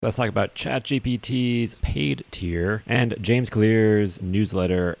Let's talk about ChatGPT's paid tier and James Clear's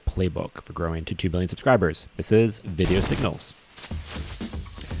newsletter playbook for growing to 2 billion subscribers. This is Video Signals.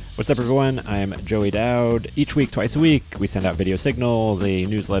 What's up, everyone? I'm Joey Dowd. Each week, twice a week, we send out Video Signals, a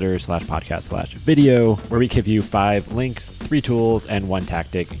newsletter slash podcast slash video, where we give you 5 links, 3 tools, and 1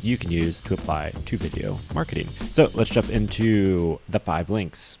 tactic you can use to apply to video marketing. So let's jump into the 5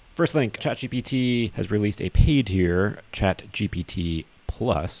 links. First link, ChatGPT has released a paid tier, ChatGPT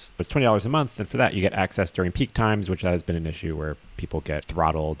Plus. It's $20 a month, and for that you get access during peak times, which has been an issue where people get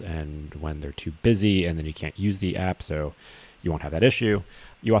throttled and when they're too busy, and then you can't use the app, so you won't have that issue.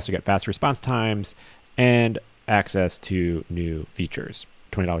 You also get fast response times and access to new features.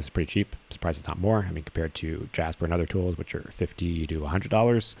 $20 is pretty cheap. I'm surprised it's not more. I mean, compared to Jasper and other tools, which are $50 to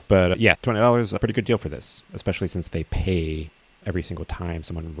 $100. But yeah, $20 is a pretty good deal for this, especially since they pay every single time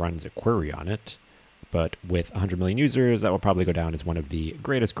someone runs a query on it. But with 100 million users, that will probably go down as one of the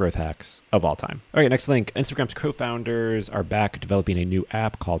greatest growth hacks of all time. All right, next link. Instagram's co-founders are back developing a new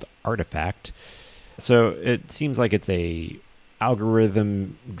app called Artifact. So it seems like it's a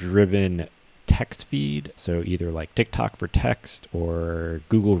algorithm-driven text feed. So either like TikTok for text or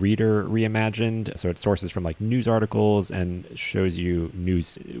Google Reader reimagined. So it sources from like news articles and shows you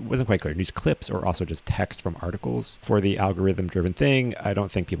news. It wasn't quite clear. News clips or also just text from articles. For the algorithm-driven thing, I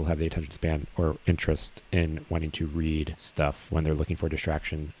don't think people have the attention span or interest in wanting to read stuff when they're looking for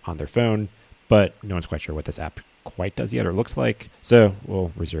distraction on their phone. But no one's quite sure what this app quite does yet or looks like. So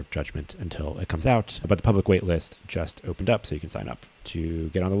we'll reserve judgment until it comes out. But the public wait list just opened up, so you can sign up to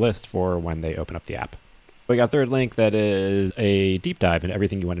get on the list for when they open up the app. We got a third link that is a deep dive into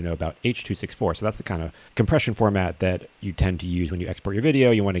everything you want to know about H.264. So that's the kind of compression format that you tend to use when you export your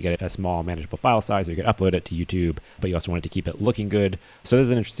video. You want to get it a small, manageable file size, so you can upload it to YouTube, but you also want it to keep it looking good. So this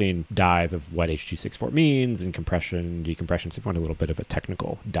is an interesting dive of what H.264 means and compression, decompression. So if you want a little bit of a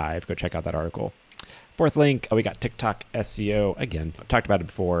technical dive, go check out that article. Fourth link, we got TikTok SEO. Again, I've talked about it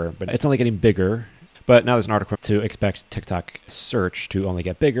before, but it's only getting bigger. But now there's an article to expect TikTok search to only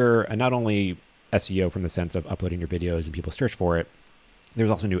get bigger, and not only SEO from the sense of uploading your videos and people search for it. There's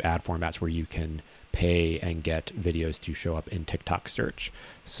also new ad formats where you can pay and get videos to show up in TikTok search.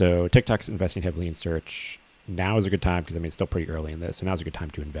 So TikTok's investing heavily in search. Now is a good time because, I mean, it's still pretty early in this. So now's a good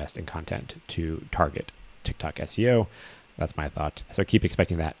time to invest in content to target TikTok SEO. That's my thought. So keep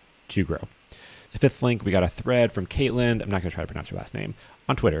expecting that to grow. The fifth link, we got a thread from Caitlin, I'm not going to try to pronounce her last name,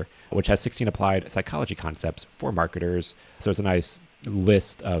 on Twitter, which has 16 applied psychology concepts for marketers. So it's a nice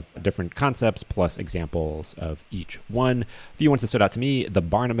list of different concepts plus examples of each one. A few ones that stood out to me: the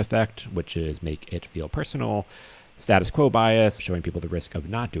Barnum effect, which is make it feel personal; status quo bias, showing people the risk of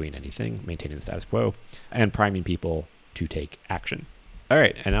not doing anything, maintaining the status quo; and priming people to take action. All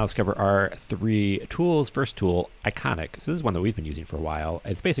right, and now let's cover our 3 tools. First tool, Iconic. So this is one that we've been using for a while.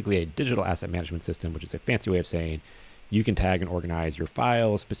 It's basically a digital asset management system, which is a fancy way of saying you can tag and organize your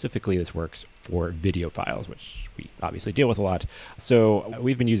files. Specifically, this works for video files, which we obviously deal with a lot. So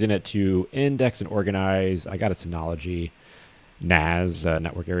we've been using it to index and organize. I got a Synology NAS,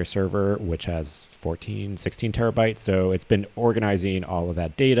 network area server, which has 16 terabytes. So it's been organizing all of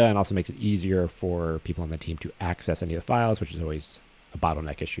that data and also makes it easier for people on the team to access any of the files, which is always a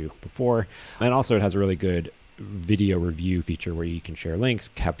bottleneck issue before. And also it has a really good video review feature where you can share links,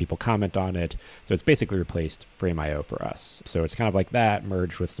 have people comment on it. So it's basically replaced Frame.io for us. So it's kind of like that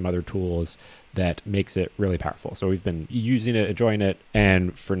merged with some other tools that makes it really powerful. So we've been using it, enjoying it,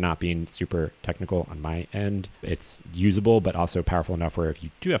 and for not being super technical on my end, it's usable, but also powerful enough where if you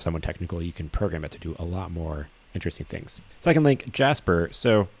do have someone technical, you can program it to do a lot more interesting things. Second link, Jasper.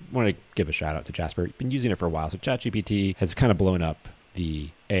 So I want to give a shout out to Jasper. I've been using it for a while. So ChatGPT has kind of blown up the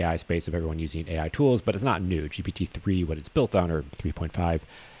AI space of everyone using AI tools, but it's not new. GPT-3, what it's built on, or 3.5,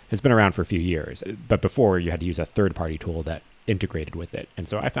 has been around for a few years. But before, you had to use a third-party tool that integrated with it. And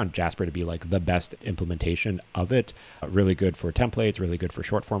so I found Jasper to be like the best implementation of it. Really good for templates, really good for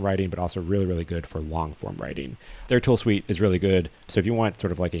short form writing, but also really, really good for long form writing. Their tool suite is really good. So if you want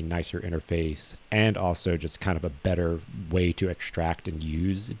sort of like a nicer interface and also just kind of a better way to extract and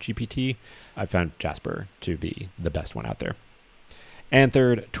use GPT, I found Jasper to be the best one out there. And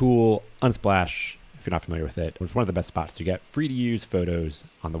third tool, Unsplash. If you're not familiar with it, it's one of the best spots to get free to use photos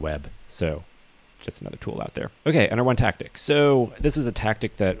on the web. So just another tool out there. Okay, and our 1 tactic. So this was a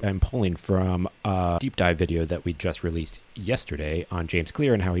tactic that I'm pulling from a deep dive video that we just released yesterday on James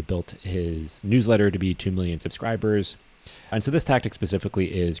Clear and how he built his newsletter to be 2 million subscribers. And so this tactic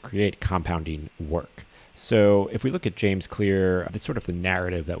specifically is create compounding work. So if we look at James Clear, that's sort of the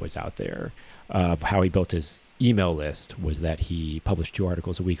narrative that was out there of how he built his email list was that he published 2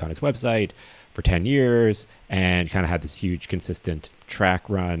 articles a week on his website for 10 years and kind of had this huge consistent track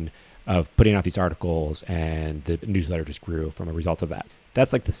run of putting out these articles, and the newsletter just grew from a result of that.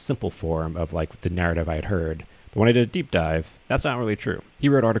 That's like the simple form of like the narrative I had heard. But when I did a deep dive, that's not really true. He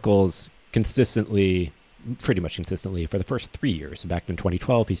wrote articles consistently, pretty much consistently, for the first 3 years. So back in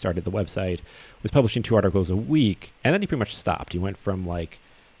 2012, he started the website, was publishing 2 articles a week, and then he pretty much stopped. He went from like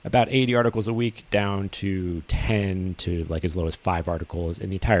about 80 articles a week down to 10 to like as low as 5 articles in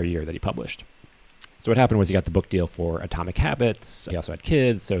the entire year that he published. So what happened was he got the book deal for Atomic Habits. He also had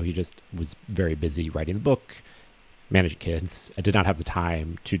kids, so he just was very busy writing the book, managing kids, and did not have the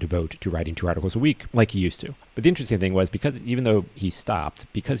time to devote to writing 2 articles a week like he used to. But the interesting thing was, because even though he stopped,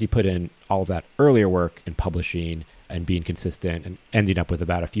 because he put in all of that earlier work in publishing and being consistent and ending up with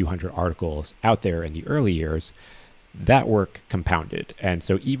about a few hundred articles out there in the early years, that work compounded. And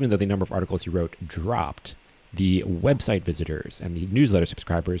so even though the number of articles he wrote dropped, the website visitors and the newsletter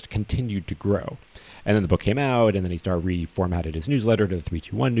subscribers continued to grow. And then the book came out, and then he started reformatted his newsletter to the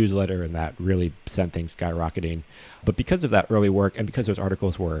 321 newsletter, and that really sent things skyrocketing. But because of that early work, and because those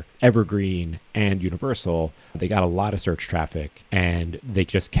articles were evergreen and universal, they got a lot of search traffic, and they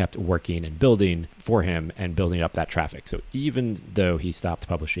just kept working and building for him and building up that traffic. So even though he stopped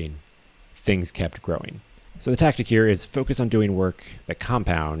publishing, things kept growing. So the tactic here is focus on doing work that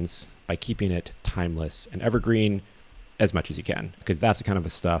compounds by keeping it timeless and evergreen as much as you can, because that's the kind of the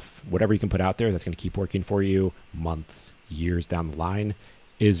stuff, whatever you can put out there that's going to keep working for you months, years down the line,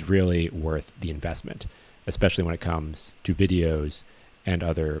 is really worth the investment, especially when it comes to videos and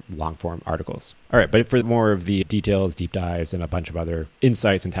other long-form articles. All right, but for more of the details, deep dives, and a bunch of other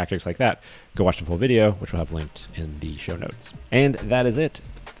insights and tactics like that, go watch the full video, which we'll have linked in the show notes. And that is it.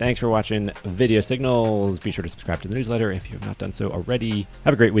 Thanks for watching Video Signals. Be sure to subscribe to the newsletter if you have not done so already.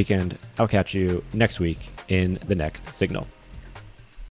 Have a great weekend. I'll catch you next week in the next Signal.